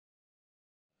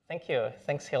Thank you.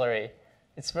 Thanks, Hillary.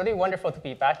 It's really wonderful to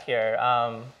be back here.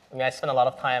 I spent a lot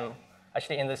of time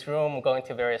actually in this room going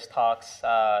to various talks,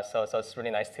 so it's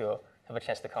really nice to have a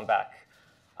chance to come back.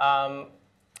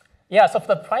 Yeah, so for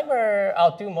the primer,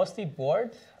 I'll do mostly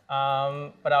board,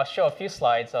 but I'll show a few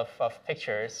slides of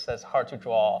pictures. It's hard to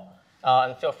draw,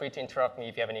 and feel free to interrupt me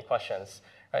if you have any questions.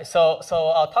 Right, so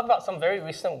I'll talk about some very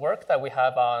recent work that we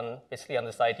have on basically on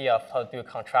this idea of how to do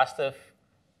contrastive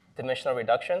dimensional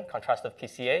reduction, contrastive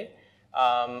PCA,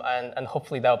 and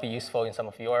hopefully that will be useful in some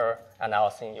of your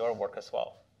analysis in your work as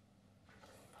well.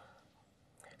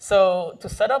 So to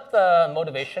set up the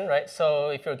motivation, right? So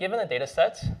if you're given a data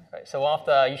set, right? So one of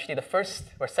the usually the first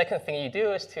or second thing you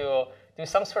do is to do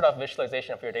some sort of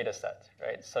visualization of your data set,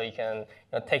 right? So you can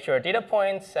take your data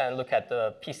points and look at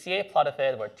the PCA plot of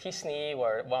it, or t-SNE,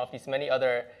 or one of these many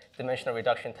other dimensional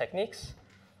reduction techniques,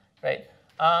 right?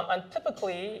 And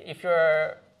typically, if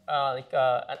you're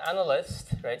an analyst,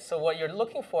 right? So what you're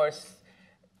looking for is,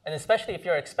 and especially if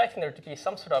you're expecting there to be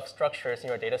some sort of structures in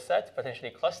your data set,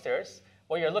 potentially clusters,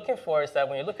 what you're looking for is that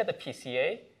when you look at the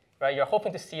PCA, right, you're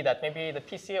hoping to see that maybe the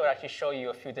PCA will actually show you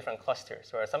a few different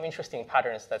clusters or some interesting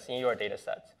patterns that's in your data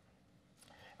set.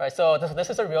 Right, so this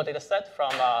is a real data set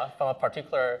from a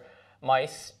particular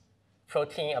mice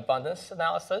protein abundance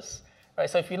analysis. Right,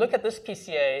 so if you look at this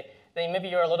PCA, then maybe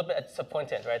you're a little bit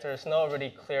disappointed, right? There's no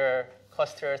really clear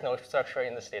clusters, no structure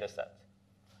in this data set,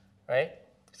 right?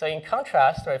 So in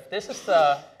contrast, right, if this is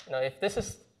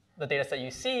the data set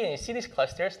you see, and you see these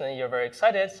clusters, then you're very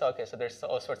excited. So okay, so there's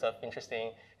all sorts of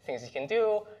interesting things you can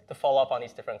do to follow up on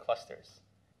these different clusters,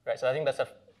 right? So I think that's a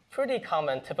pretty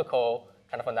common, typical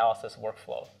kind of analysis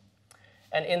workflow.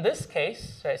 And in this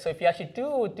case, right, so if you actually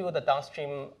do the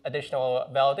downstream additional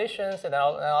validations and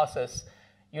analysis,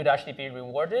 you'd actually be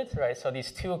rewarded, right? So these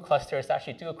two clusters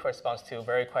actually do correspond to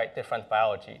very quite different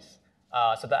biologies.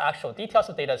 So the actual details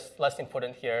of data is less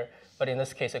important here, but in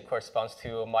this case, it corresponds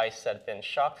to mice that have been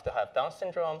shocked to have Down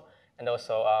syndrome, and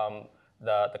also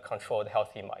the controlled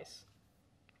healthy mice.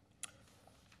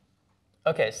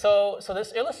 Okay, so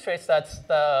this illustrates that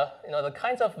the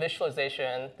kinds of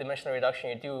visualization, dimensional reduction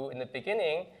you do in the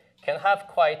beginning can have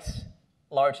quite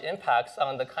large impacts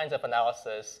on the kinds of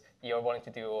analysis you're willing to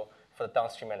do for the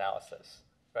downstream analysis,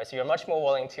 right? So you're much more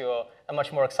willing to, and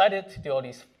much more excited to do all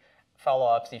these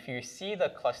follow-ups if you see the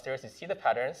clusters, you see the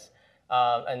patterns,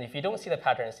 and if you don't see the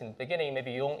patterns in the beginning,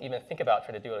 maybe you don't even think about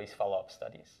trying to do all these follow-up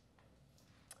studies.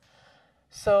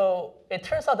 So it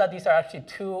turns out that these are actually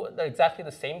they're exactly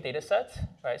the same data set,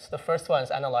 right? So the first one is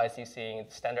analyzed using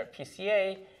standard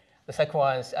PCA. The second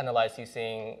one is analyzed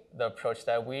using the approach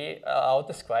that I'll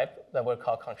describe that we'll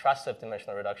call contrastive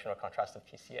dimensional reduction or contrastive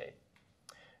PCA,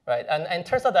 right? And it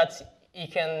turns out that you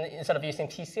can, instead of using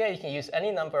PCA, you can use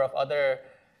any number of other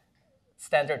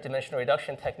standard dimensional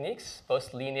reduction techniques,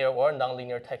 both linear or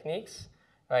nonlinear techniques,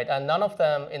 right? And none of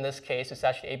them, in this case, is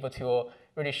actually able to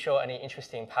really show any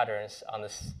interesting patterns on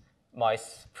this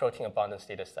mice protein abundance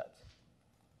data set.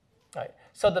 Right.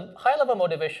 So the high-level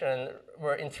motivation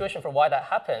or intuition for why that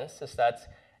happens is that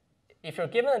if you're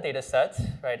given a data set,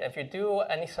 right, if you do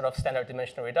any sort of standard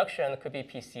dimensional reduction, it could be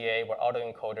PCA or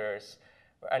autoencoders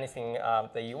or anything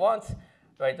that you want,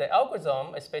 right, the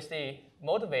algorithm is basically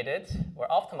motivated or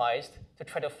optimized to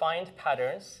try to find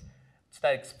patterns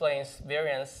that explains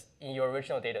variance in your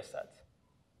original data set.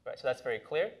 Right, so that's very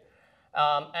clear.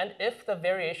 And if the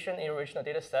variation in your original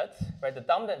data set, right, the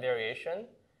dominant variation,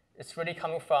 is really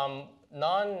coming from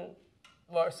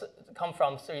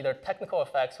so either technical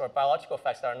effects or biological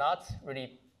effects that are not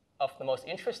really of the most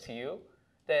interest to you,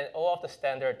 then all of the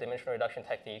standard dimensional reduction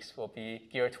techniques will be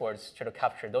geared towards trying to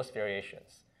capture those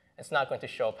variations. It's not going to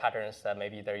show patterns that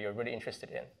maybe you're really interested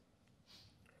in.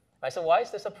 Right, so why is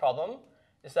this a problem?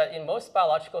 Is that in most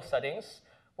biological settings,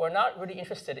 we're not really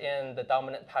interested in the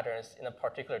dominant patterns in a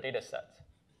particular data set,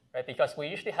 right? Because we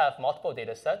usually have multiple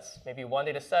data sets, maybe one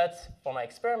data set for my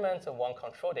experiment and one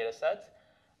control data set.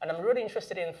 And I'm really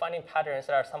interested in finding patterns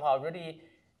that are somehow really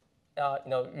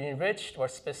enriched or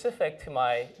specific to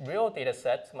my real data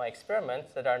set, to my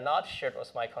experiment, that are not shared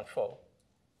with my control.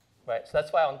 Right? So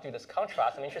that's why I want to do this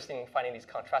contrast. I'm interested in finding these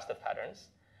contrastive patterns.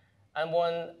 And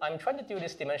when I'm trying to do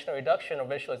this dimensional reduction or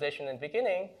visualization in the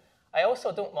beginning, I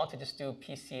also don't want to just do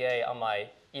PCA on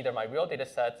either my real data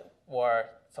set or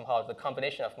somehow the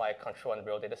combination of my control and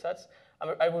real data sets.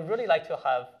 I would really like to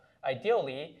have,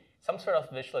 ideally, some sort of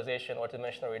visualization or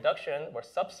dimensional reduction or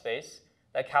subspace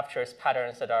that captures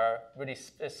patterns that are really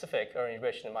specific or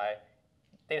enriched in my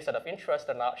data set of interest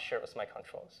that are not shared with my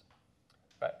controls.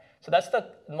 Right. So that's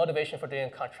the motivation for doing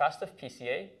contrastive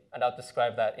PCA, and I'll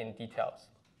describe that in details.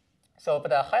 So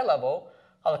but at a high level,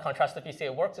 how the contrastive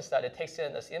PCA works is that it takes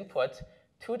in as input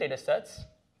two data sets,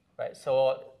 right?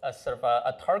 So a sort of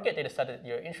a target data set that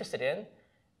you're interested in,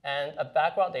 and a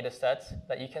background data set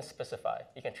that you can specify.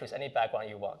 You can choose any background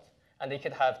you want. And they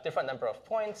could have different number of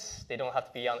points. They don't have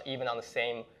to be even on the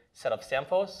same set of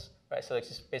samples, right? So it's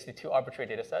just basically two arbitrary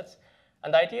data sets.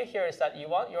 And the idea here is that you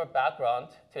want your background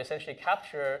to essentially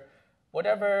capture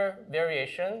whatever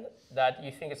variation that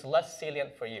you think is less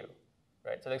salient for you,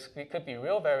 right? So it could be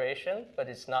real variation, but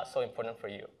it's not so important for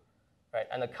you, right?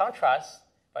 And the contrast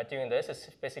by doing this is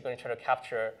basically going to try to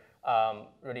capture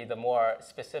really the more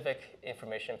specific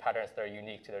information patterns that are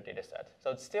unique to their data set. So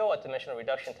it's still a dimensional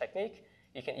reduction technique.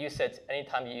 You can use it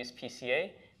anytime you use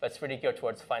PCA, but it's really geared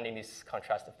towards finding these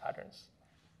contrastive patterns.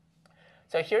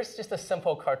 So here's just a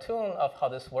simple cartoon of how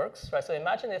this works, right? So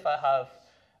imagine if I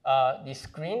have these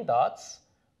green dots,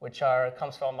 which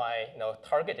comes from my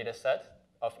target data set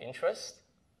of interest,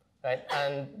 right?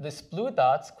 And this blue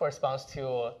dots corresponds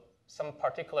to some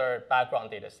particular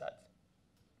background data set,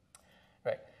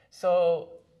 right? So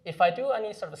if I do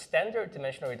any sort of standard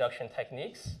dimensional reduction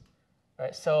techniques,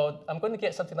 right? So I'm going to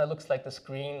get something that looks like this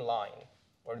green line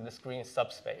or this green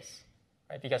subspace,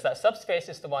 right? Because that subspace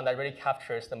is the one that really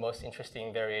captures the most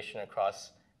interesting variation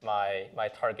across my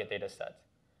target data set,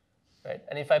 right?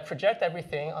 And if I project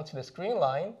everything onto this green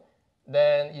line,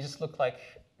 then you just look like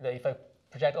if I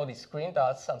project all these green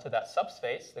dots onto that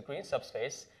subspace, the green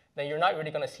subspace, then you're not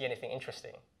really going to see anything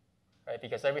interesting, right?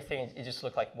 Because everything, it just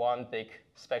looks like one big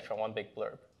spectrum, one big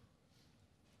blurb.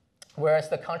 Whereas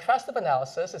the contrastive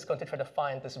analysis is going to try to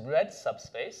find this red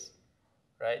subspace,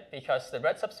 right? Because the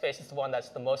red subspace is the one that's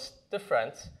the most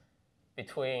different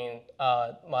between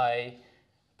my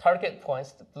target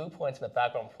points, the blue points, and the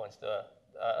background points,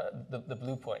 the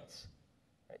blue points,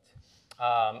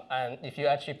 right? And if you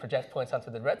actually project points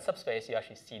onto the red subspace, you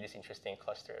actually see these interesting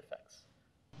cluster effects.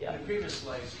 Yeah. The previous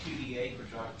slide is QDA for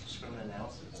drug discriminant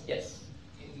analysis. Yes.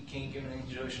 Can you give an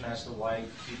introduction as to why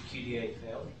QDA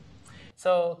failed?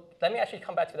 So let me actually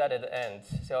come back to that at the end.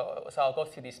 So I'll go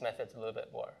through these methods a little bit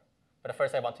more. But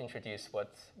first, I want to introduce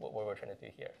what we're trying to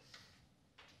do here.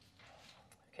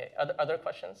 OK, other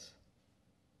questions?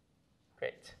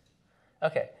 Great.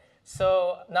 OK,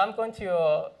 so now I'm going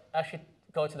to actually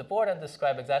go to the board and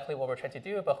describe exactly what we're trying to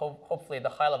do, but hopefully the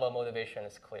high-level motivation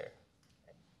is clear.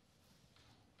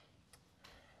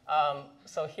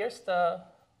 So here's the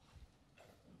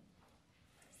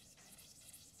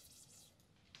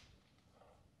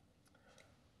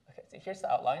here's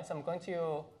the outline. So I'm going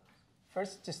to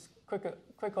first just quick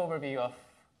overview of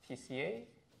PCA,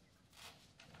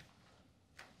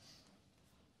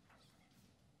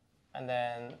 and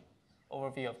then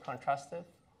overview of contrastive,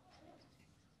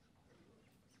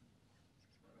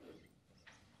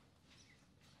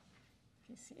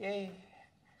 PCA,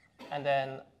 and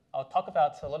then I'll talk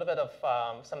about a little bit of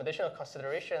some additional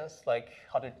considerations, like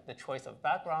how the choice of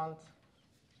background,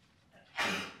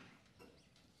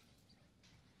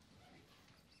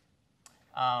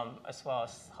 as well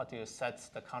as how to set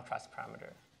the contrast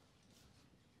parameter.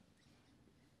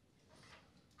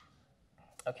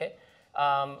 OK,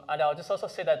 and I'll just also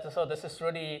say that this is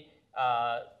really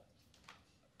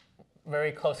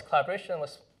very close collaboration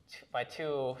with my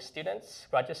two students,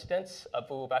 graduate students,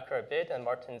 Abu Bakr Abid and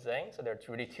Martin Zhang. So they're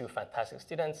really two fantastic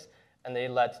students, and they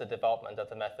led the development of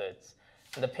the methods.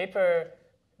 And the paper,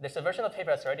 there's a version of the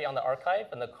paper that's already on the archive,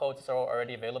 and the codes are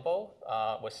already available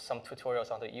with some tutorials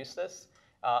on how to use this.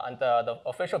 And the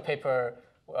official paper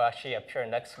will actually appear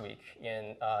next week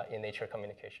in Nature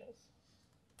Communications.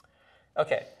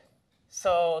 OK,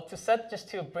 so just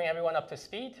to bring everyone up to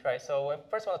speed, right? So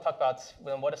first, I want to talk about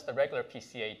what does the regular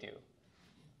PCA do.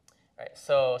 Right,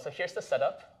 so here's the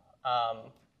setup.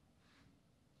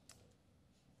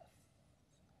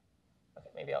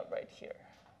 OK, maybe I'll write here.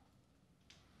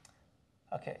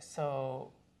 OK,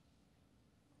 so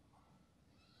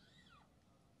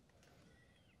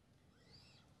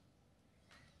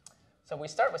we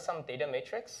start with some data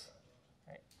matrix.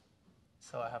 Right?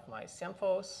 So I have my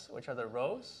samples, which are the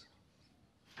rows.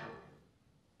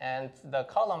 And the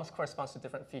columns correspond to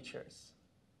different features.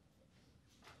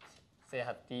 Say I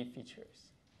have D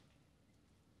features.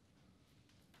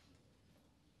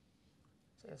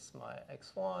 So this is my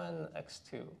x1,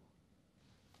 x2.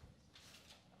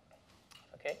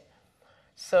 OK,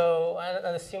 so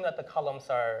and assume that the columns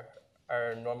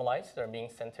are normalized, they're being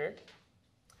centered.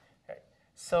 Right.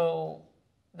 So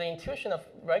the intuition of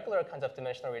regular kinds of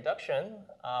dimensional reduction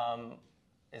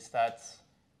is that,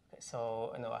 okay,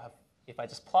 so if I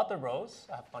just plot the rows,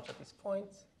 I have a bunch of these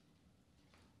points.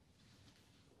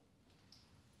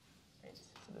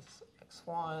 So this is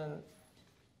x1,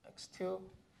 x2,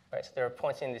 right? So there are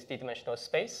points in this d-dimensional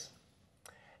space.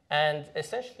 And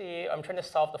essentially, I'm trying to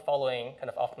solve the following kind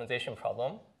of optimization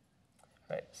problem.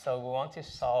 Right? So we want to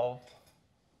solve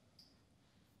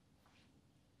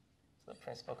the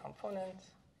principal component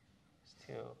is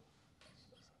to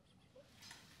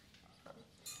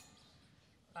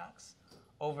max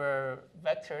over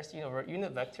vectors, over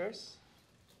unit vectors,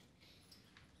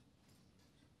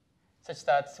 such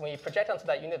that when you project onto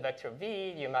that unit vector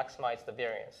v, you maximize the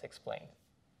variance explained.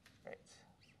 Right?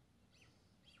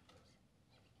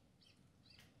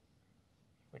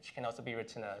 Which can also be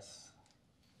written as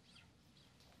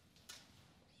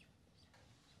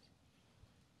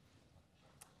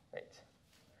right.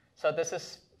 So this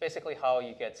is basically how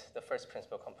you get the first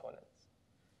principal component.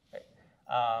 Right?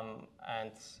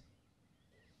 And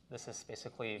this is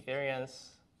basically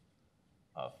variance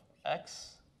of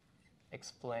x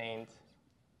explained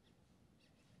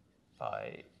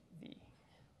by v.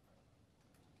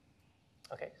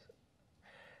 Okay.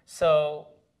 So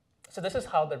this is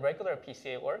how the regular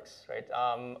PCA works, right?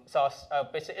 So I'll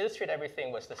basically illustrate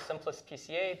everything with the simplest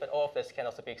PCA, but all of this can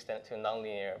also be extended to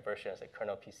nonlinear versions like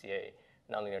kernel PCA,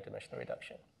 nonlinear dimensional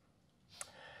reduction.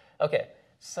 Okay,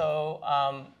 so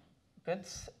good,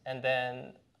 and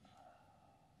then,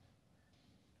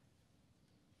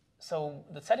 so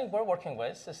the setting we're working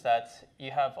with is that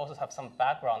you also have some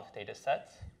background data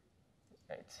set,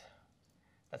 right?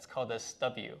 Let's call this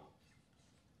W.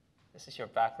 This is your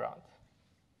background.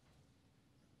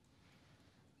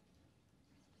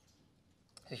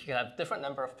 So you can have different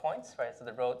number of points, right? So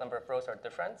the number of rows are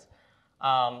different.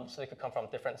 So they could come from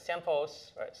different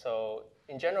samples, right? So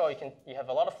in general, you have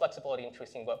a lot of flexibility in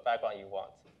choosing what background you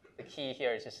want. The key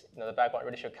here is just the background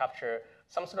really should capture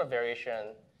some sort of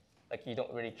variation like you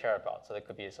don't really care about. So there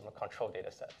could be some control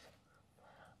data set.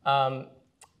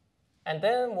 And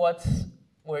then what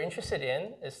we're interested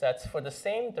in is that for the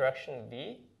same direction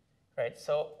v, right?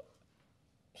 So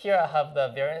here I have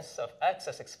the variance of x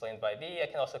as explained by v. I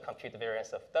can also compute the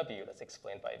variance of w that's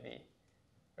explained by v,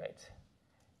 right?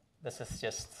 This is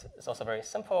it's also very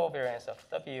simple. Variance of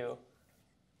w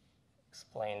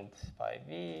explained by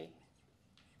v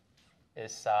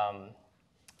is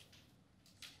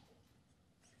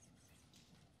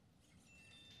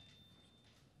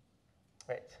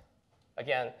right.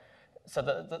 Again, so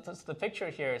the picture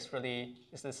here is really,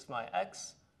 is this my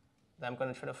x? Then I'm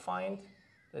going to try to find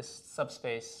this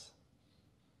subspace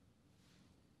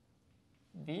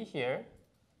v here,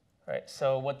 right?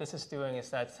 So what this is doing is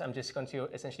that I'm just going to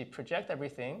essentially project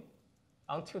everything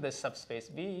onto this subspace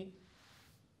v,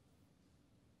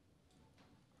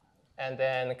 and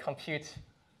then compute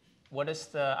what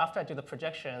is after I do the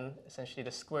projection, essentially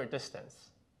the square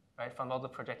distance, right, from all the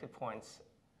projected points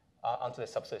onto the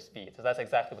subspace v. So that's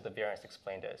exactly what the variance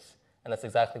explained is, and that's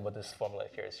exactly what this formula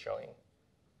here is showing,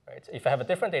 right? If I have a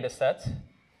different data set,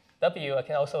 W, I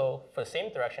can also, for the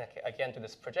same direction, again, do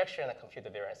this projection and compute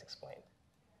the variance explained.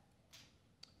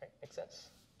 Right, makes sense?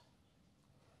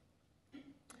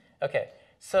 Okay,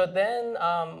 so then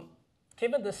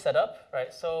given this setup,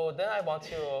 right, so then I want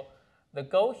to, the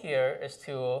goal here is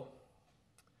to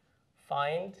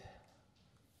find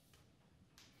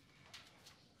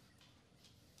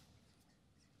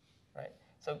right,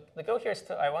 so the goal here is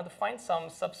I want to find some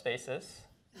subspaces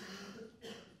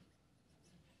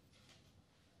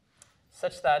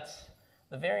such that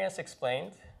the variance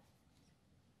explained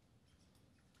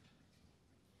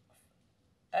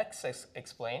x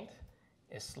explained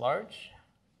is large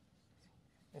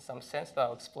in some sense that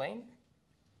I'll explain,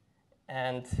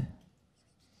 and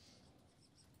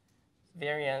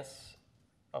variance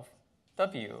of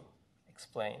w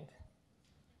explained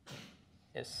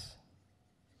is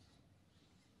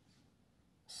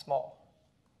small.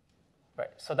 Right,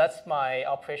 so that's my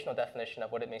operational definition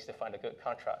of what it means to find a good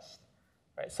contrast.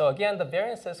 Right, so again, the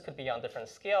variances could be on different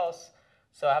scales,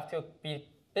 so I have to be a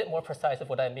bit more precise of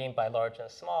what I mean by large and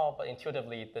small, but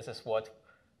intuitively, this is what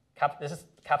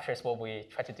captures what we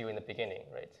tried to do in the beginning,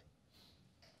 right?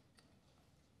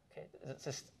 Okay, does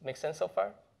this make sense so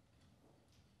far?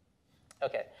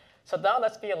 Okay, so now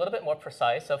let's be a little bit more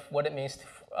precise of what it means to,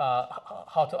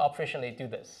 how to operationally do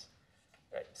this.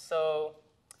 Right, so,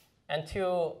 and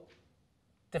to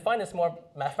define this more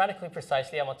mathematically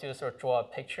precisely, I want to sort of draw a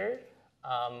picture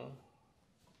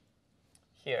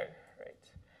here, right?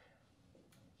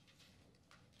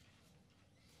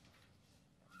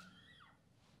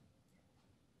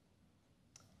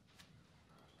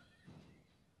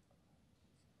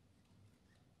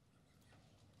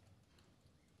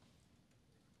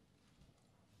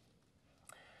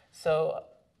 So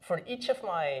for each of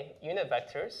my unit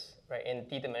vectors, right, in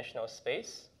d-dimensional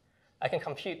space, I can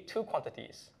compute two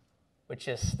quantities, which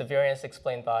is the variance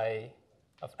explained by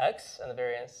of x and the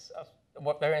variance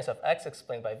of x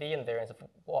explained by v and the variance of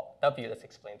w that's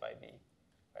explained by v.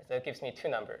 Right? So that gives me two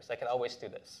numbers. I can always do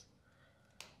this.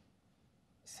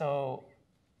 So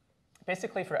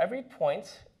basically, for every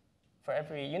point, for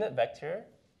every unit vector,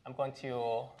 I'm going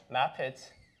to map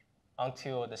it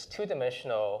onto this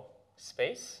two-dimensional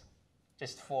space,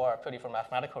 just purely for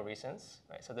mathematical reasons.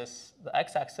 Right? So the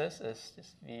x-axis is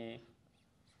just v.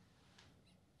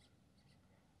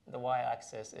 The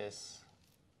y-axis is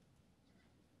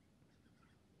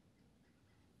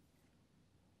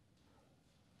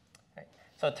right.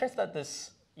 So it turns out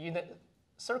this unit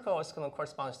circle is going to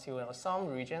correspond to some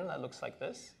region that looks like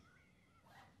this.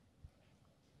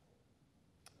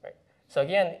 Right. So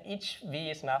again, each v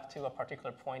is mapped to a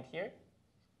particular point here.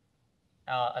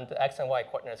 And the x and y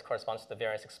coordinates corresponds to the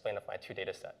variance explained of my two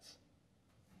data sets.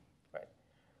 Right.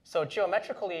 So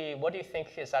geometrically, what do you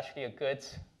think is actually a good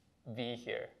v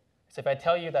here? So if I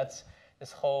tell you that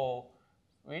this whole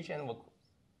region will,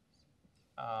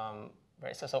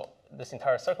 right, so this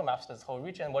entire circle maps to this whole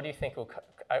region, what do you think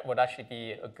would actually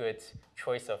be a good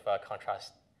choice of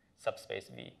contrast subspace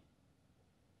V?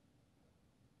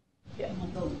 Yeah.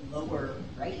 The lower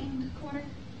right-hand corner?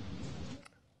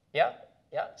 Yeah.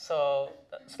 So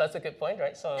that's a good point,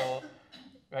 right? So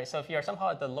if you're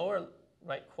somehow at the lower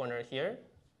right corner here,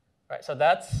 right? So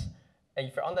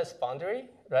if you're on this boundary,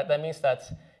 right? That means that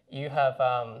you have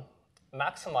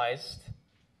maximized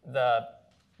the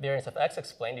variance of x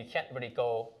explained. You can't really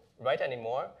go right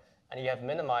anymore, and you have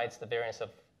minimized the variance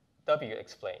of w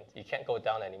explained. You can't go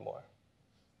down anymore,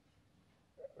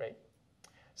 right?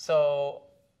 So,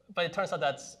 but it turns out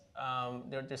that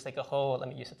there's like a whole. Let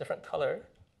me use a different color.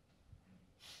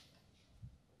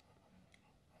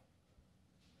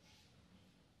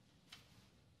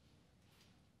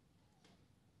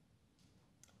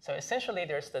 So essentially,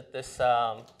 there's this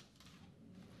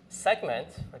segment,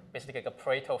 basically like a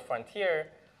Pareto frontier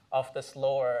of this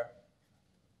lower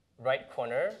right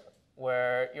corner,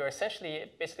 where you're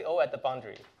essentially basically all at the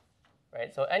boundary,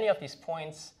 right? So any of these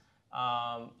points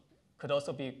could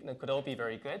all be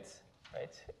very good,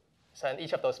 right? So and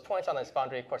each of those points on this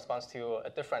boundary corresponds to a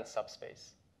different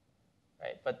subspace,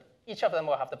 right? But each of them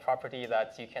will have the property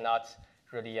that you cannot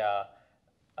really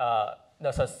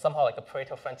so somehow like a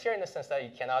Pareto frontier in the sense that you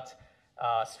cannot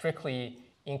strictly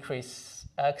increase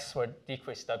x or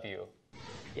decrease w.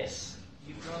 Yes.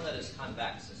 You've drawn that as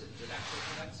convex. Is it actually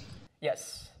convex?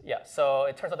 Yes. Yeah. So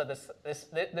it turns out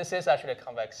that this is actually a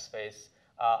convex space,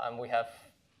 and we have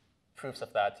proofs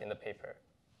of that in the paper.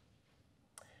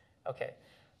 Okay.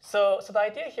 So the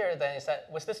idea here then is that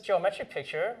with this geometric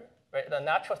picture, right, the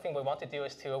natural thing we want to do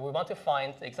is we want to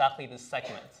find exactly this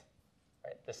segment.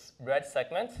 Right, this red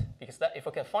segment, because if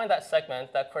we can find that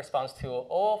segment, that corresponds to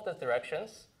all of the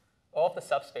directions, all of the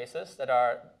subspaces that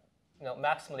are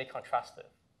maximally contrastive.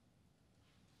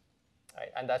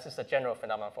 Right, and that's just a general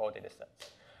phenomenon for all data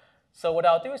sets. So what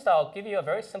I'll do is I'll give you a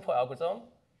very simple algorithm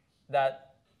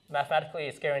that mathematically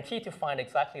is guaranteed to find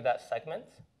exactly that segment,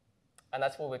 and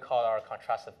that's what we call our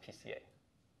contrastive PCA.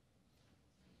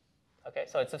 Okay,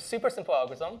 so it's a super simple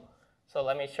algorithm. So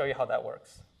let me show you how that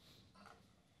works.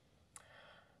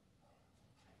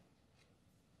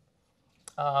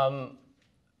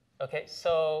 Okay,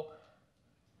 so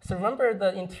remember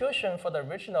the intuition for the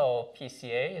original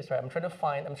PCA is right. I'm trying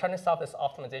to solve this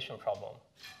optimization problem.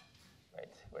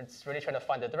 Right, it's really trying to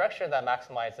find the direction that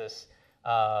maximizes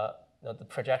the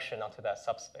projection onto that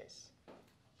subspace.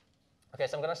 Okay,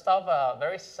 so I'm going to solve a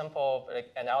very simple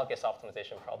analogous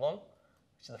optimization problem,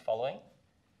 which is the following.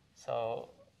 So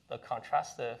the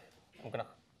contrastive, I'm going to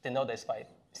denote this by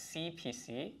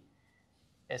cPC,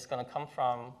 is going to come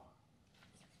from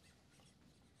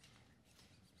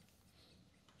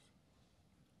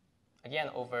again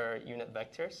over unit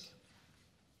vectors.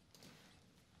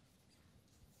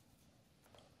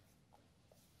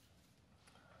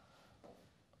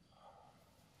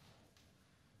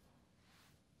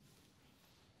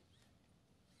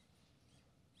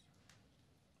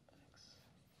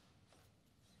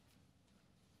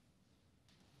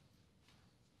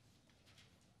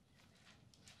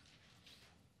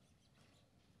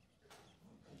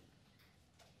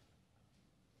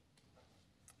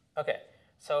 Okay,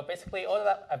 so basically all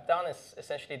that I've done is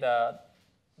essentially the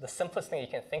simplest thing you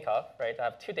can think of, right? I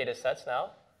have two data sets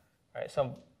now, right?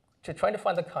 So to try to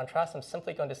find the contrast, I'm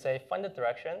simply going to say find the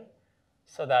direction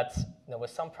so that with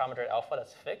some parameter alpha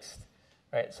that's fixed,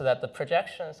 right? So that the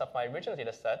projections of my original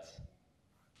data set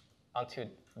onto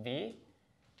V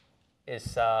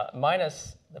is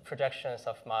minus the projections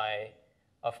of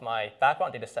my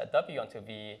background data set W onto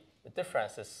V. The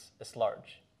difference is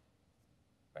large,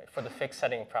 right? For the fixed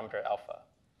setting parameter alpha.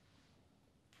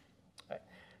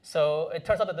 So it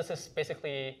turns out that this is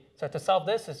basically, so to solve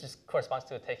this, it just corresponds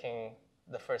to taking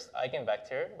the first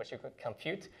eigenvector, which you could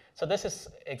compute. So this is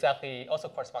exactly, also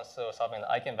corresponds to solving the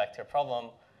eigenvector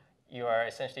problem. You are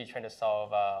essentially trying to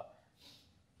solve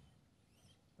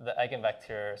the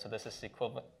eigenvector. So this is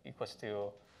equals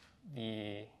to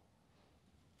the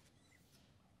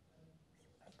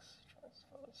x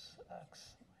transpose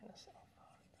x minus alpha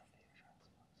w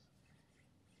transpose.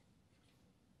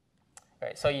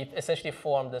 Right, so you essentially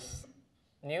form this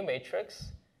new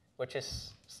matrix, which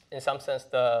is in some sense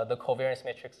the covariance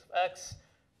matrix of x,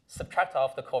 subtract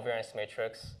off the covariance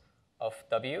matrix of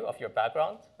w, of your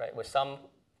background, right, with some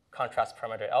contrast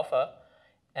parameter alpha,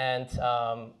 and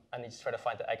you just try to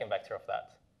find the eigenvector of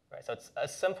that. Right? So it's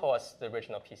as simple as the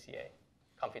original PCA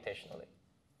computationally.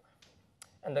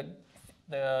 And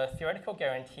the theoretical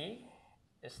guarantee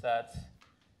is that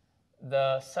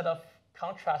the set of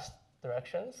contrast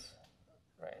directions,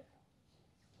 right,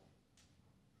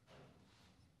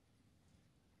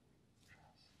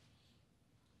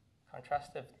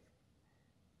 contrastive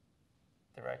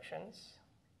directions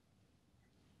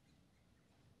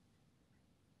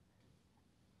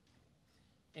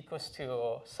equals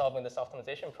to solving this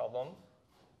optimization problem.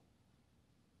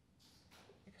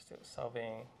 Equals to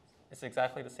solving, it's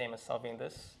exactly the same as solving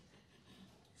this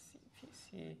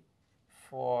cPC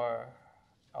for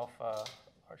alpha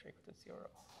larger or equal to 0.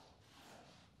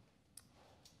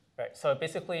 Right, so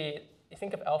basically, you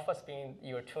think of alpha as being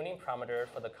your tuning parameter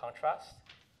for the contrast.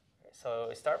 Right, so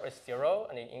you start with 0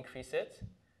 and you increase it.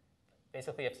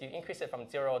 Basically, if you increase it from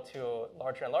 0 to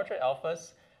larger and larger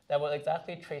alphas, that will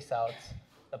exactly trace out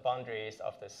the boundaries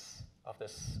of this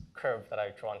curve that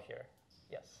I've drawn here.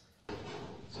 Yes?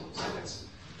 So that's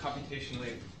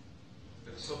computationally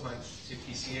equivalent to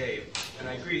PCA. And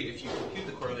I agree, if you compute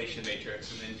the correlation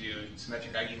matrix and then do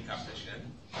symmetric eigencomposition,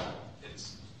 it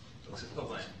looks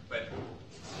equivalent. But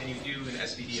can you do an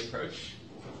SVD approach?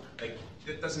 Like,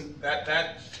 it doesn't,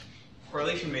 that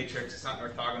correlation matrix is not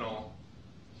orthogonal.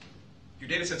 Your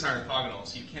data sets aren't orthogonal,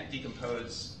 so you can't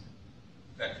decompose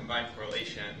that combined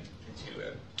correlation into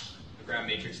a ground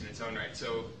matrix in its own right.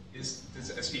 So does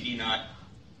SVD not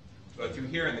go through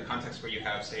here in the context where you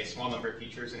have, say, a small number of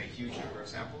features and a huge number of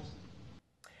samples?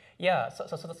 Yeah, so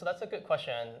that's a good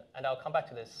question, and I'll come back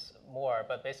to this more.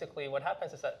 But basically, what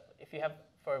happens is that if you have,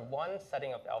 for one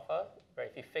setting of alpha, right,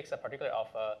 if you fix a particular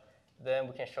alpha, then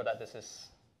we can show that this is,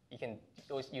 you can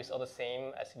always use all the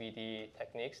same SVD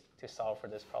techniques to solve for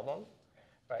this problem,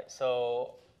 right?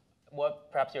 So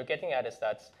what perhaps you're getting at is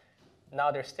that now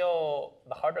there's still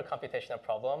the harder computational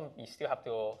problem. You still have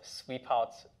to sweep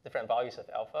out different values of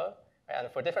alpha. Right? And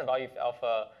for different values of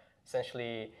alpha,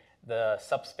 essentially the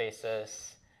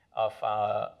subspaces of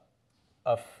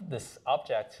this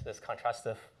object, this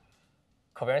contrastive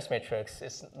covariance matrix,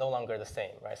 is no longer the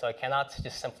same. Right? So I cannot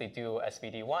just simply do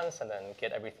SVD once and then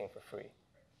get everything for free.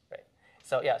 Right?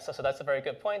 So yeah, so that's a very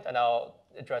good point, and I'll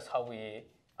address how we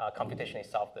computationally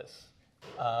solve this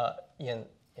in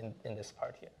this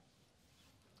part here.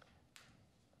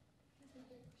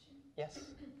 Yes?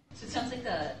 So it sounds like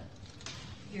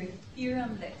your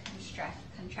theorem that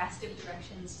contrastive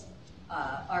directions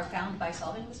are found by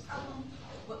solving this problem.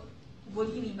 What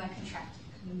do you mean by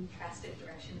contrastive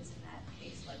directions in that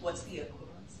case? Like, what's the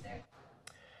equivalence there?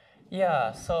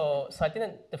 Yeah, so I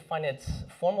didn't define it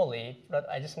formally, but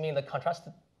I just mean the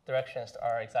contrastive directions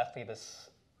are exactly this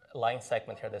line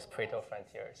segment here, this Pareto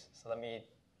frontiers. So let me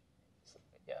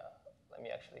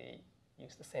actually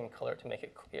use the same color to make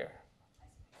it clear.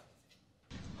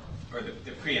 Or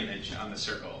the pre-image on the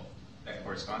circle that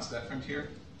corresponds to that frontier?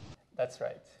 That's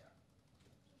right.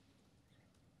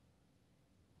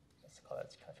 Let's call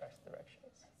that contrastive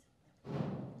directions.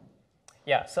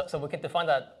 Yeah, so we can define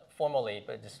that formally,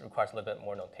 but it just requires a little bit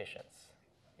more notations.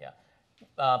 Yeah,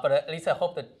 but at least I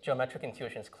hope the geometric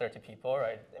intuition is clear to people,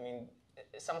 right? I mean,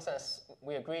 in some sense,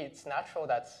 we agree it's natural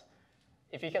that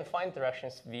if you can find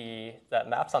directions V that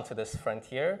maps onto this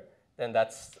frontier, then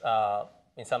that's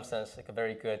in some sense like a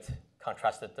very good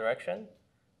contrasted direction,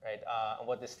 right? And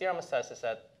what this theorem says is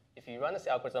that if you run this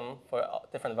algorithm for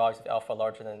different values of alpha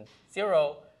larger than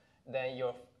 0, then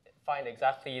you'll find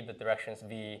exactly the directions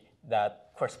V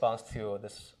that corresponds to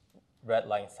this red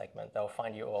line segment that will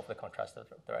find you all of the contrasted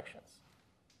directions.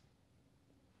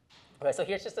 Okay, so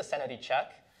here's just a sanity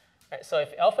check. Right, so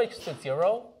if alpha equals to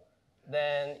 0,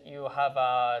 then you have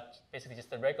basically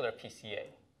just a regular PCA,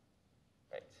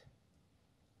 right?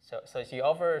 So you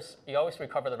always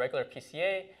recover the regular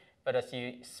PCA, but as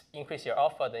you increase your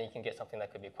alpha, then you can get something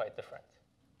that could be quite different.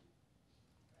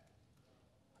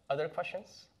 Other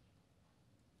questions?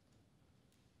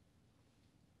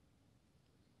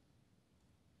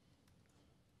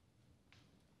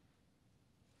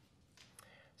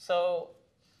 So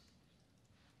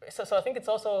I think it's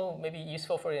also maybe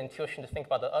useful for your intuition to think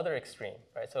about the other extreme,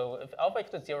 right? So if alpha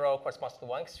equals 0 corresponds to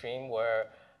one extreme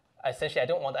where essentially I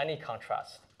don't want any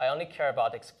contrast. I only care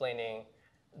about explaining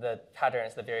the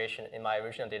patterns, the variation in my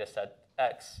original data set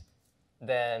X,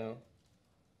 then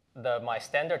my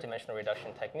standard dimensional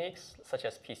reduction techniques, such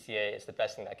as PCA, is the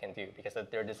best thing I can do because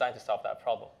they're designed to solve that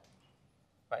problem.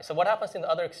 Right? So what happens in the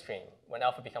other extreme when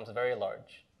alpha becomes very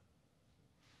large?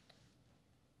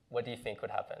 What do you think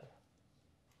would happen?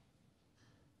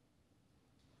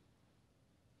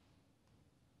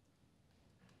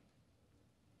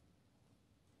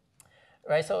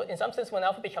 Right, so in some sense, when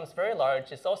alpha becomes very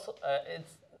large, it's also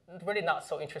it's really not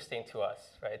so interesting to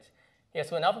us, right?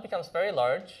 Because when alpha becomes very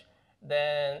large,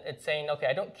 then it's saying, okay,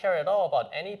 I don't care at all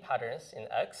about any patterns in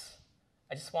X.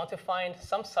 I just want to find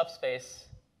some subspace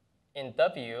in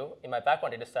W in my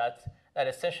background data set that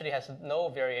essentially has no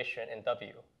variation in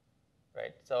W,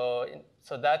 right? So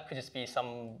that could just be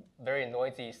some very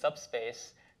noisy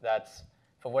subspace that,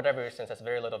 for whatever reason, has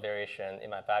very little variation in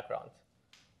my background.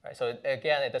 Right, so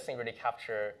again, it doesn't really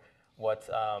capture what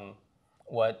the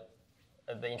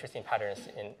interesting patterns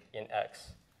in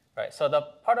X. Right, so the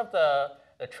part of the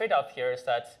trade-off here is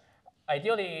that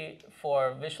ideally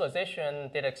for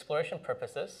visualization data exploration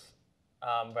purposes,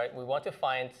 right, we want to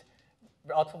find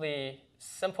relatively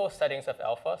simple settings of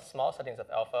alpha, small settings of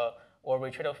alpha, or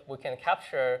we can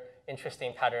capture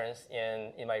interesting patterns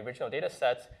in my original data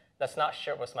set that's not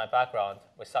shared with my background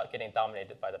without getting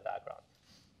dominated by the background.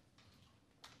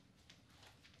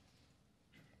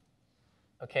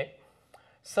 Okay,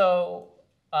 so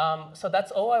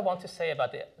that's all I want to say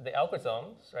about the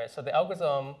algorithms, right? So the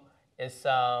algorithm is,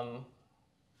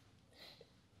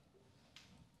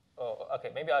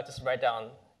 maybe I'll just write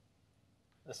down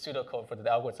the pseudocode for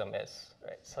the algorithm is,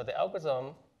 right? So the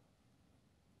algorithm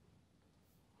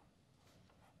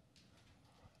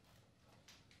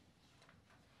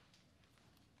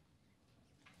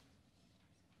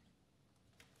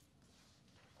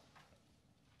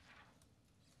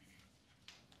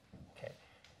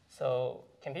So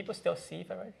can people still see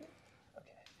if I write here?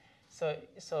 Okay.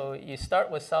 So you start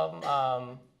with some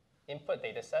input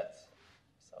data sets.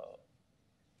 So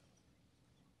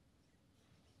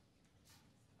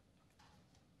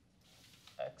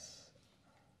X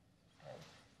and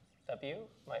W,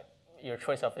 your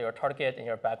choice of your target and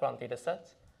your background data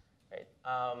set. Right?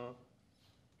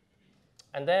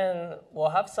 And then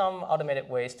we'll have some automated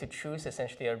ways to choose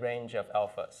essentially a range of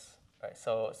alphas. Right?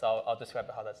 So I'll describe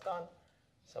how that's done.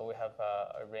 So we have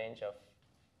a range of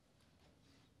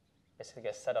basically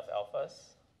a set of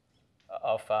alphas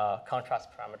of contrast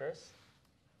parameters.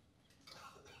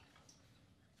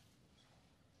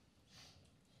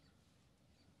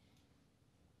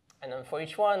 And then for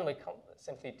each one, we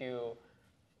simply do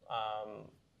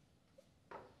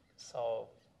so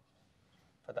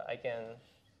for the eigenvector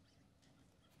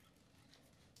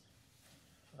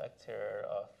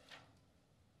of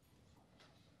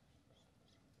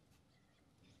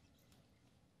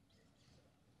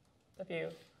W,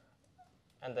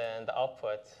 and then the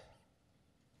output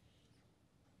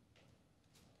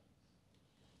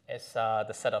is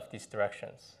the set of these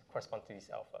directions correspond to these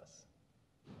alphas.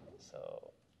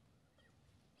 So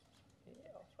the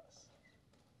alphas.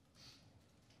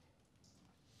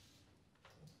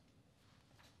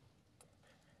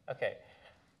 Okay.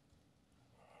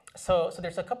 So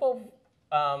there's a couple.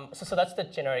 So that's the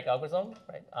generic algorithm,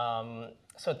 right?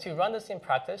 So to run this in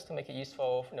practice, to make it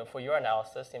useful, for your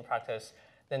analysis in practice,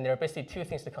 then there are basically two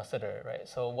things to consider, right?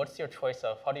 So what's your choice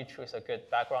of how do you choose a good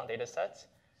background data set,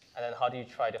 and then how do you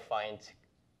try to find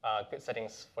good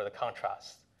settings for the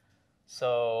contrast?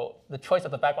 So the choice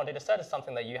of the background data set is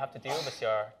something that you have to do with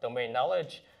your domain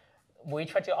knowledge. We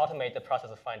try to automate the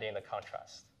process of finding the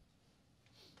contrast.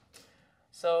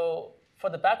 So for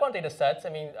the background data sets,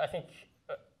 I think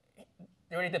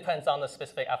it really depends on the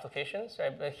specific applications,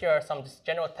 right? But here are some just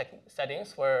general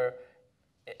settings where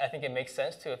I think it makes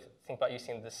sense to think about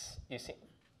using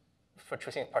for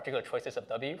choosing particular choices of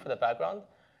W for the background,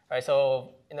 right? So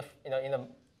in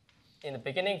the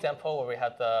beginning example where we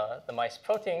had the mice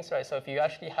proteins, right? So if you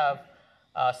actually have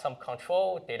some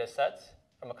control data set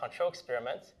from a control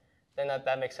experiment, then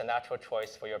that makes a natural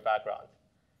choice for your background,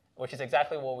 which is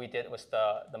exactly what we did with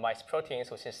the mice proteins,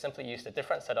 which is simply use a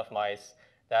different set of mice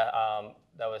that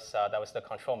was the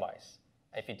control mice.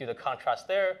 And if you do the contrast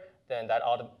there, then that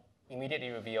immediately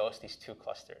reveals these two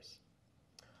clusters.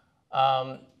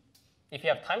 If you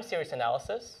have time series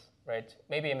analysis, right,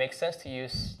 maybe it makes sense to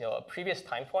use a previous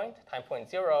time point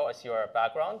 0 as your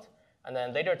background, and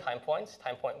then later time points,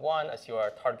 time point 1 as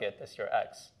your target, as your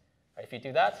X. Right, if you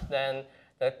do that, then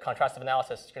the contrastive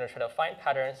analysis is going to try to find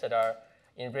patterns that are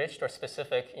enriched or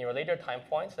specific in your later time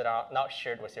points that are not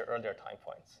shared with your earlier time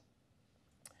points.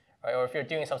 Right? Or if you're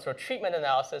doing some sort of treatment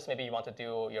analysis, maybe you want to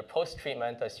do your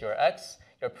post-treatment as your X,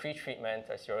 your pre-treatment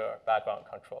as your background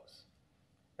controls.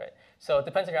 Right? So it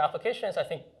depends on your applications. I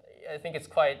think it's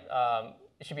quite,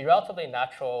 it should be relatively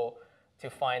natural to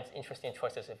find interesting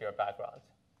choices of your background.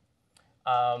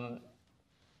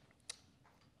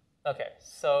 OK,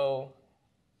 so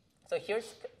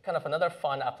here's kind of another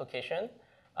fun application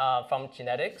from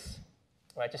genetics,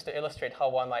 right? Just to illustrate how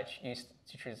one might use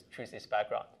to choose this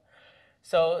background.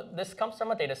 So this comes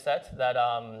from a data set that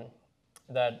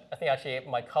I think actually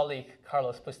my colleague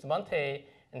Carlos Bustamante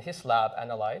in his lab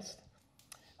analyzed.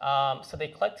 So they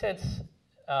collected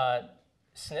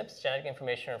SNPs, genetic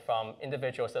information from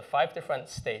individuals of 5 different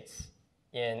states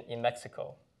in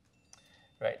Mexico,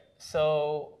 right?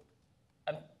 So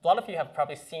a lot of you have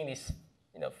probably seen these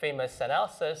famous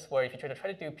analysis where if you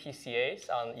try to do PCAs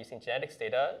on using genetics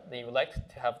data, then you would like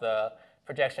to have the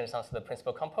projections onto the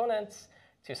principal components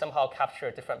to somehow capture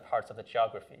different parts of the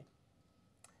geography,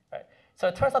 right? So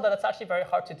it turns out that it's actually very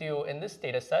hard to do in this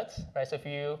data set, right? So if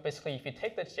you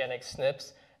take the genetic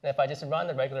SNPs, and if I just run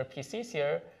the regular PCs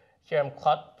here I'm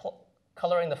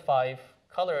coloring the 5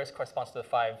 colors corresponds to the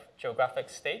 5 geographic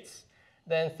states,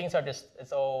 then things are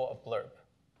it's all a blurb,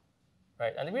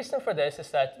 right? And the reason for this is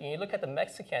that when you look at the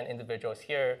Mexican individuals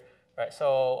here, right?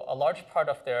 So a large part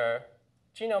of their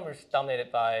genome is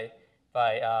dominated by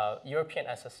European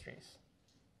ancestries.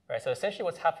 Right, so essentially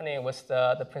what's happening with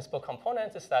the principal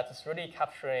components is that it's really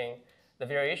capturing the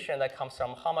variation that comes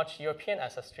from how much European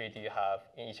ancestry do you have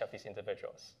in each of these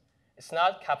individuals. It's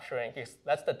not capturing, because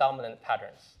that's the dominant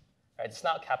patterns. Right? It's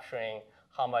not capturing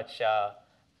how much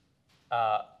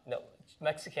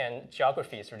Mexican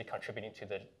geography is really contributing to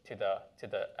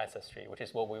the ancestry, which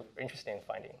is what we're interested in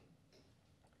finding.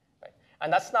 Right?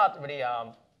 And that's not really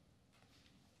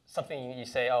something you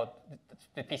say, oh,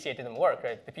 the PCA didn't work,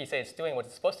 right? The PCA is doing what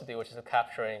it's supposed to do, which is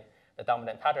capturing the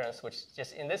dominant patterns, which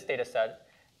just in this data set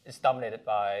is dominated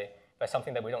by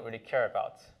something that we don't really care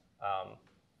about.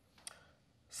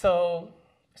 So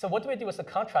what do we do with the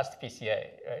contrast PCA,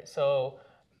 right? So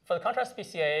for the contrast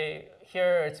PCA,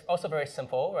 here it's also very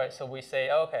simple, right? So we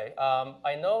say, OK,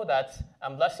 I know that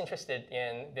I'm less interested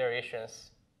in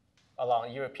variations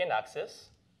along European axis.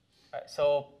 Right,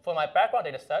 so for my background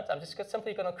data set, I'm just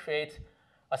simply going to create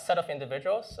a set of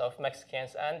individuals of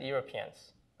Mexicans and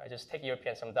Europeans. I just take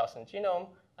Europeans from 1,000 genome,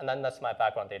 and then that's my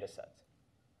background data set.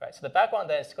 Right, so the background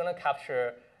then is going to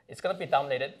capture, it's going to be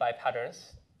dominated by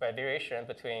patterns, by variation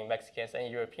between Mexicans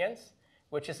and Europeans,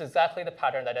 which is exactly the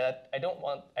pattern that I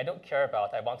don't care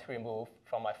about. I want to remove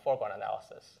from my foreground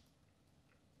analysis.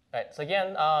 Right, so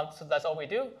again, so that's all we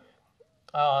do.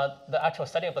 The actual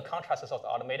setting of the contrast is also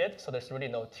automated, so there's really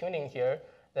no tuning here.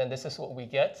 Then this is what we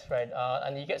get, right?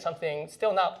 And you get something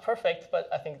still not perfect, but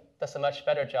I think does a much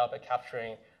better job at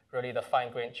capturing really the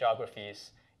fine-grained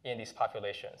geographies in these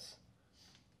populations,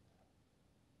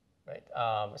 right?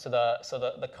 So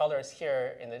the colors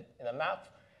here in the map,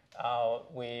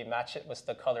 we match it with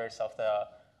the colors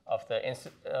of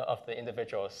the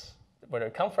individuals where they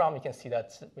come from. You can see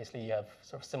that basically you have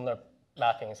sort of similar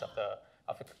mappings of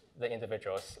the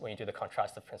individuals when you do the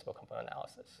contrastive principal component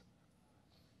analysis.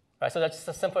 Right, so that's just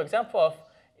a simple example of,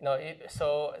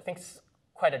 so I think it's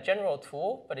quite a general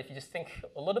tool, but if you just think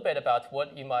a little bit about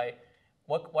what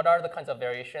are the kinds of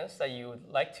variations that you would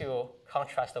like to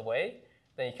contrast away,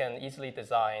 then you can easily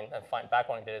design and find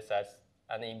background data sets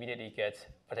and immediately get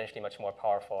potentially much more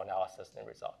powerful analysis and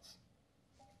results.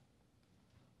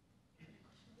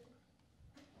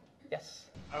 Yes?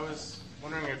 I was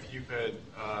wondering if you could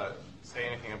say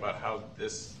anything about how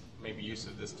maybe use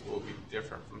of this tool would be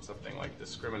different from something like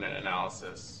discriminant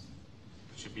analysis,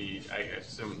 which should be, I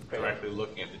assume, directly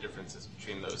looking at the differences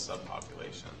between those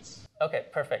subpopulations. OK,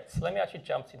 perfect. So let me actually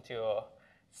jump into,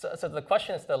 so the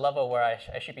question is the level where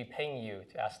I should be paying you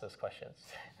to ask those questions.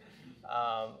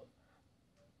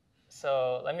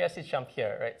 So let me actually jump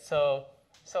here, right? So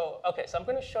I'm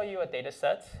going to show you a data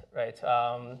set, right?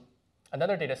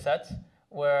 Another data set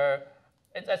where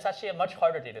it's actually a much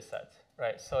harder data set,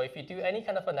 right? So if you do any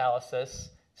kind of analysis,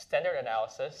 standard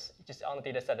analysis, just on the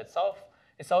data set itself,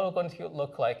 it's all going to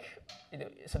look like,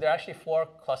 so there are actually 4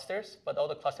 clusters, but all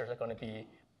the clusters are going to be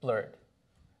blurred,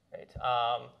 right?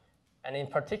 And in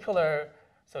particular,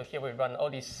 so here we run all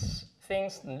these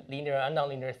things, linear and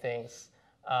nonlinear things.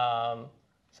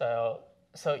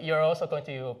 So you're also going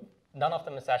to, none of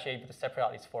them is actually able to separate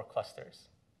out these 4 clusters.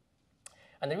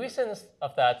 And the reasons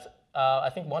of that,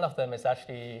 I think one of them is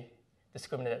actually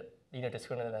linear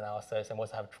discriminant analysis, and we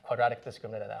also have quadratic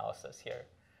discriminant analysis here.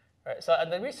 right? So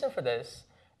and the reason for this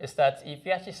is that if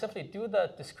you actually simply do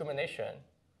the discrimination,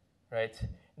 right,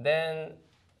 then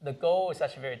the goal is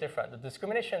actually very different. The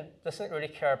discrimination doesn't really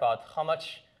care about how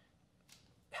much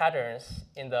patterns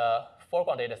in the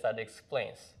foreground data set it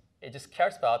explains. It just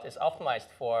cares about, is optimized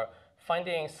for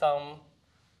finding some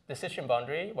decision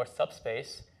boundary or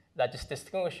subspace that just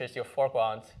distinguishes your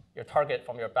foreground, your target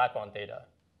from your background data.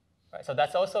 Right? So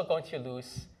that's also going to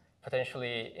lose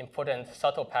potentially important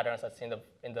subtle patterns that's in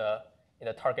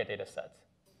the target data set.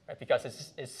 Right?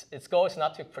 Because its goal is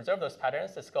not to preserve those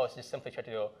patterns. Its goal is just simply try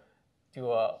to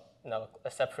do a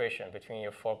separation between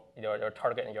your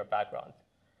target and your background.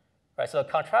 Right, so the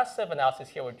contrastive analysis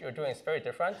here we're doing is very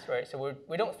different, right? So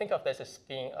we don't think of this as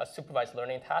being a supervised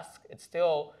learning task. It's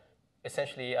still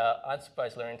essentially an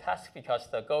unsupervised learning task because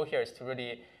the goal here is to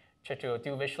really try to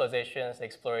do visualizations,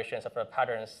 explorations of the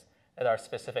patterns that are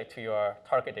specific to your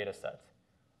target data set,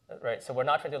 right? So we're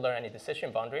not trying to learn any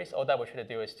decision boundaries. All that we're trying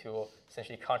to do is to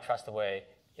essentially contrast away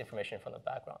information from the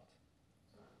background.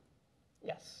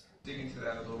 Yes? Dig into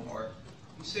that a little more.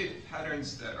 You say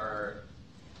patterns that are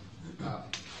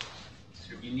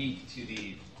sort of unique to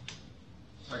the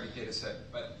target data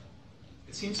set, but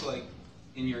it seems like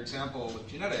in your example with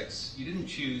genetics, you didn't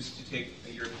choose to take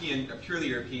a purely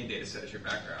European data set as your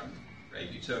background, right?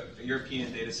 You took a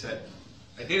European data set,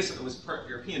 a data set that was part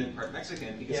European and part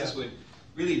Mexican, because this would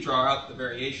really draw out the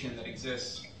variation that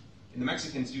exists in the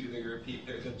Mexicans due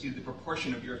to the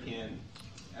proportion of European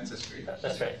ancestry.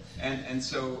 That's right. And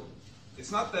so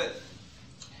it's not that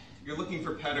you're looking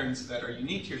for patterns that are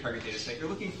unique to your target data set. You're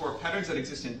looking for patterns that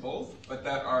exist in both, but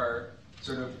that are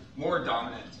sort of more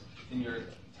dominant in your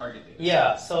target data set.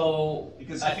 Yeah, so...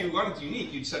 Because if you wanted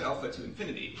unique, you'd set alpha to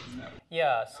infinity.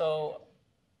 Yeah, so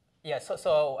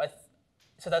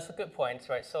that's a good point,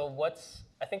 right? So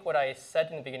I think what I said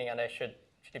in the beginning, and I should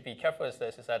be careful with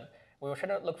this, is that we were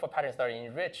trying to look for patterns that are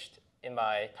enriched in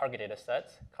my target data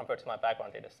set compared to my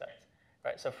background data set,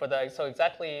 right? So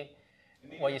exactly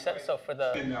what you said. So for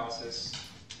the analysis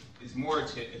is more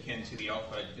akin to the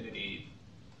alpha infinity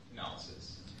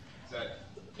analysis. Is that?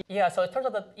 Yeah. So it turns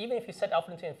out that even if you set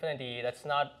alpha to infinity, that's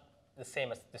not the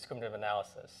same as discriminative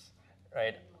analysis,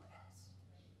 right?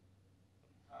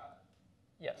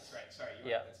 Yes. That's right. Sorry.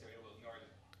 Yeah. We'll ignore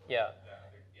Yeah.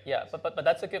 Yeah. But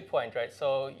that's a good point, right?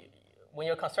 So when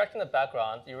you're constructing the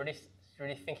background, you're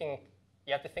really thinking.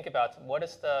 You have to think about what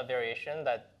is the variation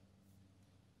that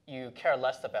you care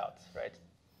less about, right,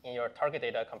 in your target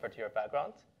data compared to your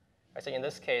background. Right, so in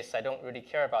this case, I don't really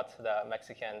care about the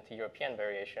Mexican to European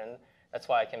variation. That's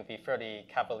why I can be fairly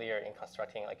cavalier in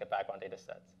constructing like a background data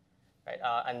set, right?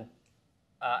 And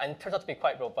it turns out to be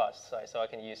quite robust. Right? So I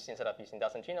can use, instead of using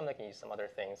dozen genome, I can use some other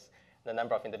things. The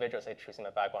number of individuals I choose in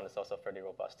my background is also fairly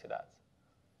robust to that.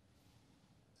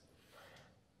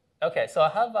 Okay, so I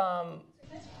have.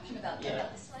 Can I ask a question about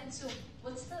the slide? So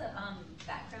what's the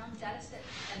background data set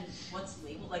and what's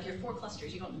labeled? Like your 4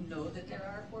 clusters, you don't know that there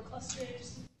are 4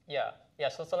 clusters? Yeah.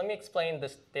 So let me explain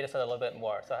this data set a little bit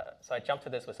more. So I jumped to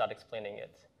this without explaining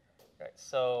it. Right.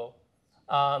 So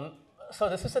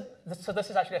this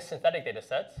is actually a synthetic data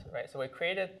set, right? So we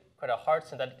created quite a hard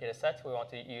synthetic data set we want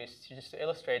to use just to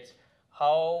illustrate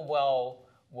how well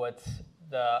would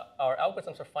our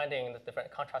algorithms for finding the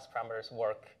different contrast parameters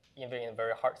work even in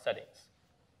very hard settings.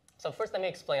 So first, let me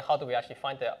explain how do we actually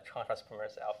find the contrast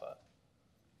parameters alpha.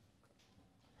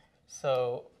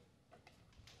 So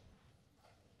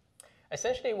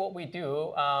essentially what we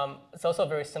do, it's also a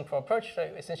very simple approach. So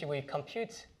essentially, we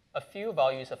compute a few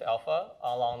values of alpha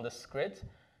along this grid.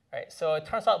 Right? So it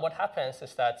turns out what happens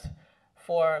is that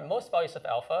for most values of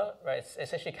alpha, right, it's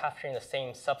essentially capturing the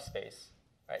same subspace.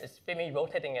 Right? It's maybe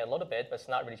rotating it a little bit, but it's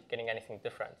not really getting anything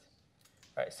different.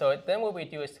 Right? So then what we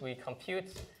do is we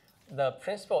compute the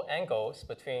principal angles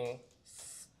between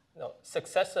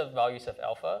successive values of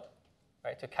alpha,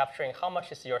 right, to capturing how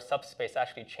much is your subspace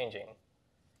actually changing.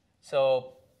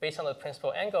 So based on the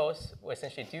principal angles, we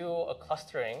essentially do a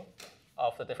clustering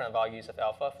of the different values of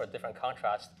alpha for different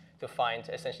contrast to find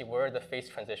essentially where the phase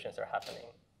transitions are happening.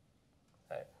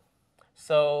 Right?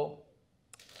 So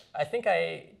I think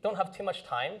I don't have too much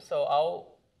time, so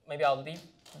I'll leave.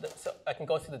 So I can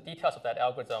go through the details of that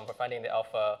algorithm for finding the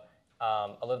alpha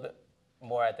a little bit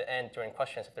more at the end during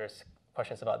questions if there's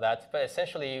questions about that. But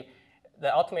essentially,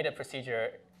 the automated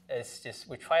procedure is just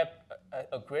we try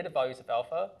a grid of values of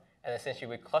alpha, and essentially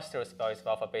we cluster those values of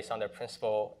alpha based on their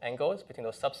principal angles between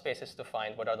those subspaces to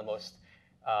find what are the most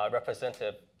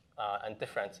representative and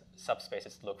different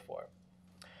subspaces to look for.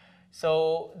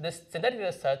 So this synthetic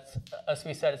data set, as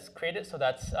we said, is created so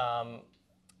that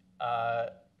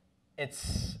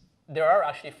it's there are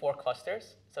actually 4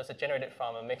 clusters. So it's generated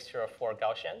from a mixture of 4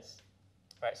 Gaussians.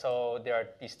 Right? So there are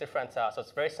these different, so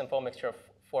it's a very simple mixture of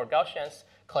 4 Gaussians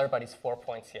colored by these 4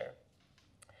 points here.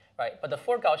 Right? But the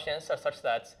 4 Gaussians are such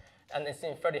that, and it's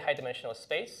in fairly high dimensional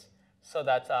space, so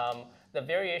that the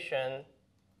variation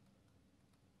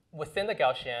within the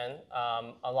Gaussian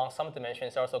along some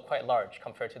dimensions are also quite large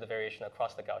compared to the variation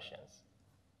across the Gaussians.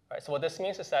 Right? So what this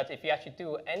means is that if you actually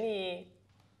do any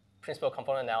principal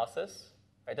component analysis,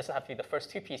 right, it doesn't have to be the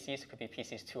first 2 PCs, it could be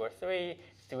PCs 2 or 3,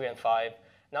 3 and 5,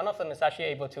 none of them is actually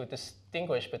able to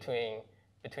distinguish between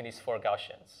these 4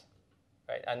 Gaussians.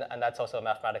 Right? And that's also a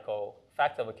mathematical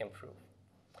fact that we can prove.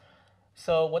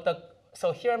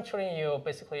 So here I'm showing you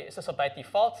basically, so by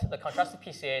default, the contrastive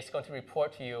PCA is going to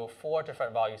report to you 4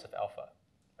 different values of alpha.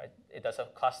 Right? It does a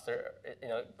cluster,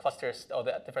 clusters all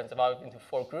the different values into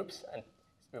 4 groups and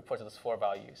reports those 4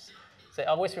 values. So it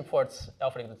always reports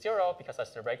alpha equal to 0 because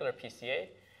that's the regular PCA.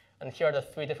 And here are the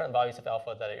 3 different values of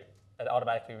alpha that it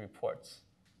automatically reports.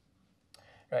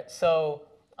 Right? So,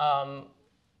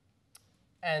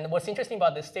 and what's interesting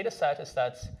about this data set is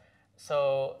that,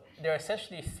 so there are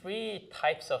essentially 3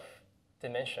 types of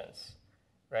dimensions,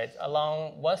 right?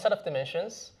 Along one set of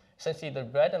dimensions, essentially the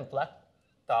red and black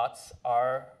dots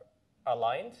are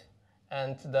aligned,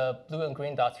 and the blue and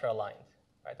green dots are aligned,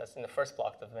 right? That's in the first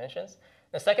block of dimensions.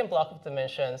 The second block of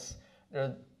dimensions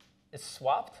is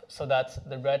swapped so that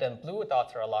the red and blue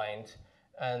dots are aligned,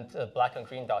 and the black and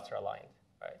green dots are aligned,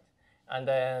 right? And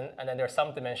then there are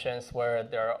some dimensions where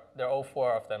all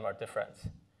 4 of them are different.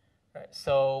 Right?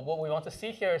 So what we want to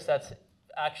see here is that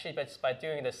actually just by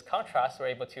doing this contrast, we're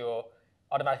able to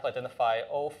automatically identify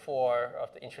all 4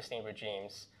 of the interesting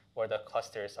regimes where the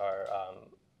clusters are,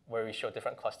 where we show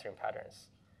different clustering patterns.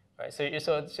 Right? So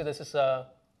this is a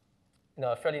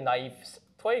fairly naive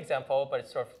toy example, but it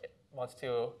sort of wants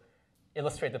to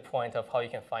illustrate the point of how you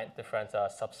can find different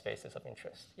subspaces of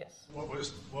interest. Yes? What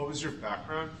was your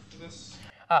background for this?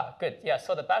 Good. Yeah,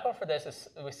 so the background for this is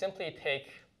we simply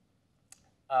take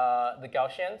the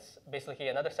Gaussians, basically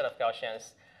another set of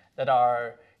Gaussians that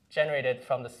are generated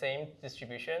from the same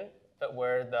distribution, but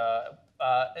where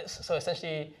so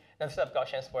essentially another set of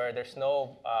Gaussians where there's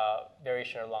no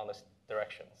variation along the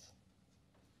directions.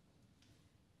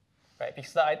 Right?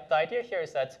 Because the idea here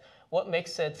is that what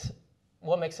makes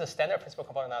a standard principal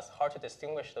component analysis hard to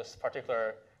distinguish those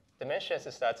particular dimensions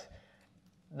is that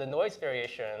the noise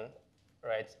variation,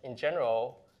 right, in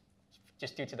general,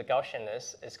 just due to the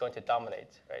Gaussianness, is going to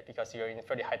dominate, right, because you're in a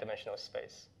fairly high dimensional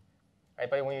space. Right?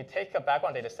 But when you take a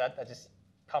background data set that just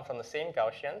come from the same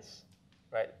Gaussians,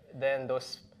 right, then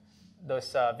those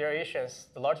variations,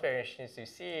 the large variations you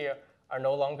see, are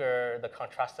no longer the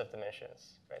contrastive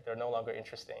dimensions, right? They're no longer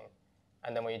interesting.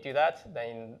 And then when you do that,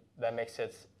 then that makes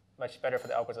it much better for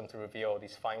the algorithm to reveal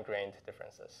these fine-grained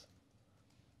differences.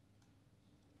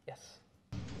 Yes?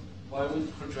 Why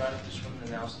would quadratic discriminant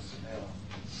analysis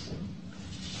fail?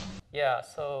 Yeah,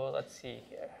 so let's see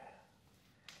here.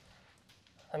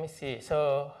 Let me see.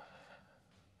 So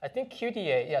I think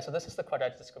QDA, yeah, so this is the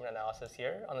quadratic discriminant analysis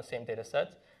here on the same data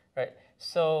set, right?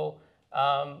 So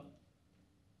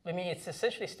I mean, it's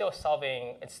essentially still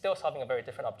solving a very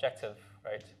different objective,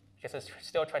 right? Because it's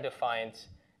still trying to find,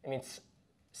 I mean, it's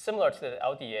similar to the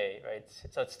LDA, right?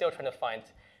 So it's still trying to find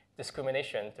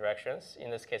discrimination directions. In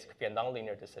this case, it could be a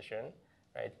nonlinear decision,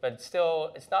 right? But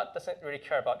doesn't really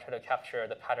care about trying to capture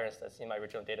the patterns that's in my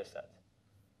original data set.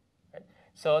 Right?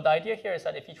 So the idea here is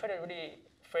that if you try to really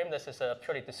frame this as a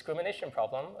purely discrimination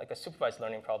problem, like a supervised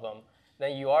learning problem,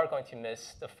 then you are going to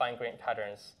miss the fine-grained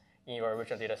patterns in your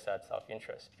original data sets of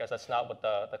interest, because that's not what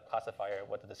the classifier,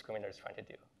 what the discriminator is trying to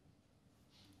do.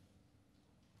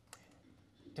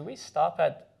 Do we stop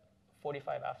at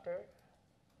 45 after?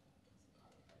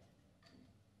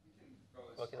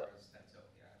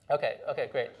 Okay,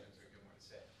 great.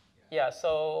 Yeah,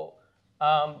 so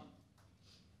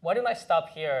why don't I stop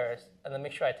here and then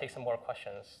make sure I take some more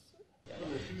questions?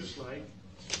 On the previous slide,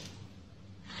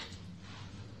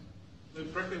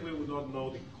 practically we would not know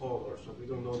the colors, so we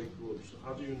don't know the groups. So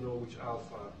how do you know which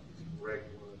alpha is correct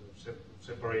when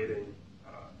separating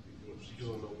the groups? You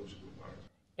don't know which group are.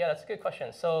 Yeah, that's a good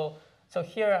question. So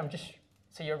here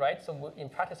so you're right. So in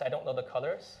practice, I don't know the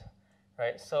colors,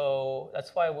 right? So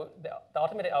that's why the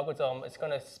automated algorithm is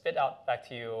going to spit out back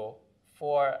to you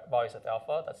 4 values of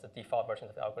alpha. That's the default version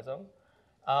of the algorithm.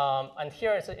 And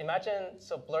here,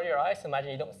 so blur your eyes.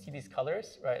 Imagine you don't see these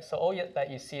colors, right? So all that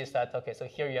you see is that, okay, so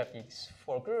here you have these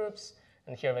 4 groups,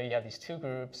 and here maybe you have these 2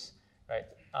 groups, right?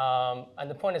 And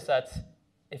the point is that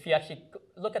if you actually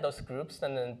look at those groups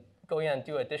and then go in and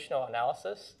do additional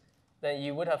analysis, then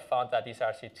you would have found that these are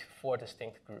actually 4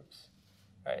 distinct groups,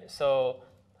 right? So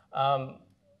I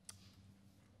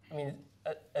mean,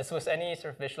 as with any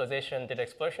sort of visualization data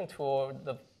exploration tool,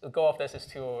 the goal of this is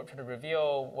to try to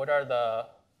reveal what are the,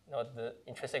 the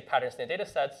intrinsic patterns in the data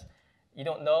sets. You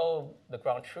don't know the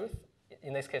ground truth.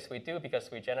 In this case, we do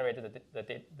because we generated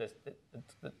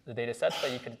the data sets,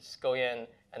 but you could just go in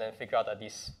and then figure out that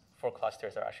these 4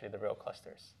 clusters are actually the real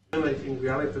clusters. And like in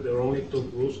reality, there are only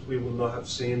 2 groups. We would not have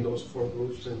seen those 4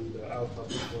 groups in the alpha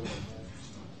before.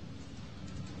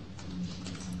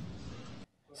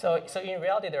 So in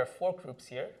reality, there are 4 groups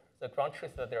here. The ground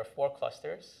truth is that there are 4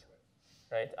 clusters,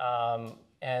 right?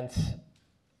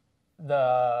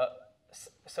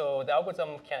 So the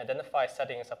algorithm can identify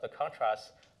settings of the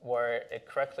contrast where it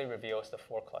correctly reveals the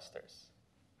 4 clusters.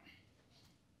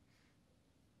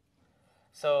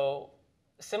 So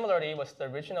similarly with the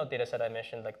original data set I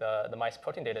mentioned, like the mice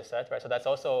protein data set, right? So that's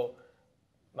also,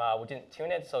 we didn't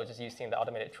tune it, so just using the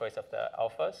automated choice of the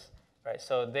alphas, right?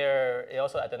 So there, it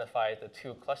also identified the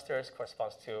 2 clusters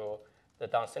corresponds to the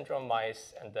Down syndrome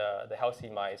mice and the healthy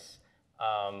mice.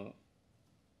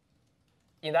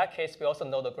 In that case, we also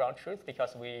know the ground truth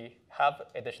because we have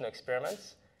additional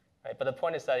experiments, right? But the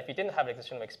point is that if you didn't have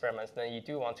additional experiments, then you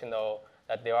do want to know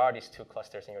that there are these 2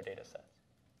 clusters in your data set.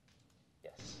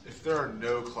 Yes? If there are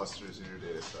no clusters in your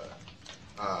data set,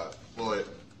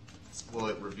 will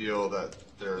it reveal that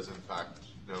there is in fact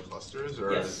no clusters,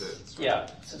 or yes. is it?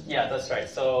 Yeah, that's right.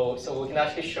 So we can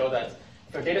actually show that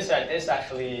if your data set is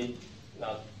actually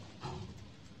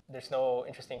there's no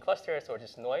interesting clusters or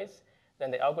just noise, then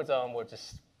the algorithm will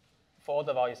just, for all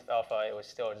the values of alpha, it will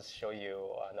still just show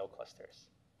you no clusters.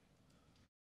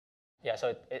 Yeah,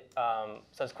 so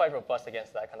so it's quite robust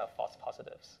against that kind of false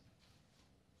positives.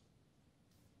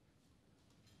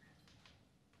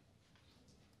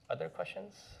 Other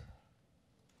questions?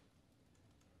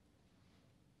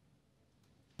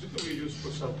 If we use, for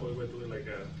example, we're doing like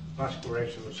a patch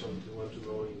correction or something, we want to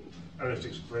know in RNA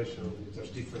expression if there's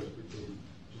difference between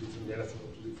 2 different methods or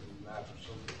 2 different labs or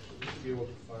something. So we should be able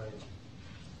to find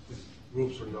if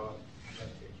groups or not in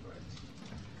that case, right?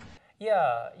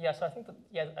 Yeah. So I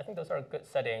think those are good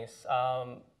settings.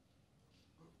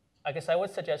 I guess I would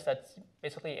suggest that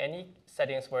basically any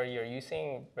settings where you're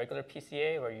using regular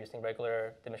PCA, where you're using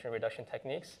regular dimension reduction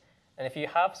techniques, and if you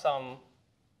have some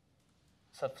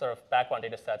sort of background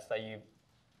data sets that you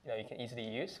can easily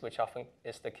use, which often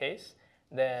is the case,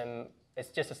 then it's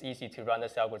just as easy to run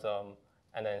this algorithm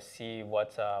and then see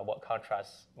what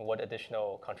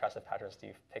additional contrastive patterns do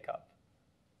you pick up.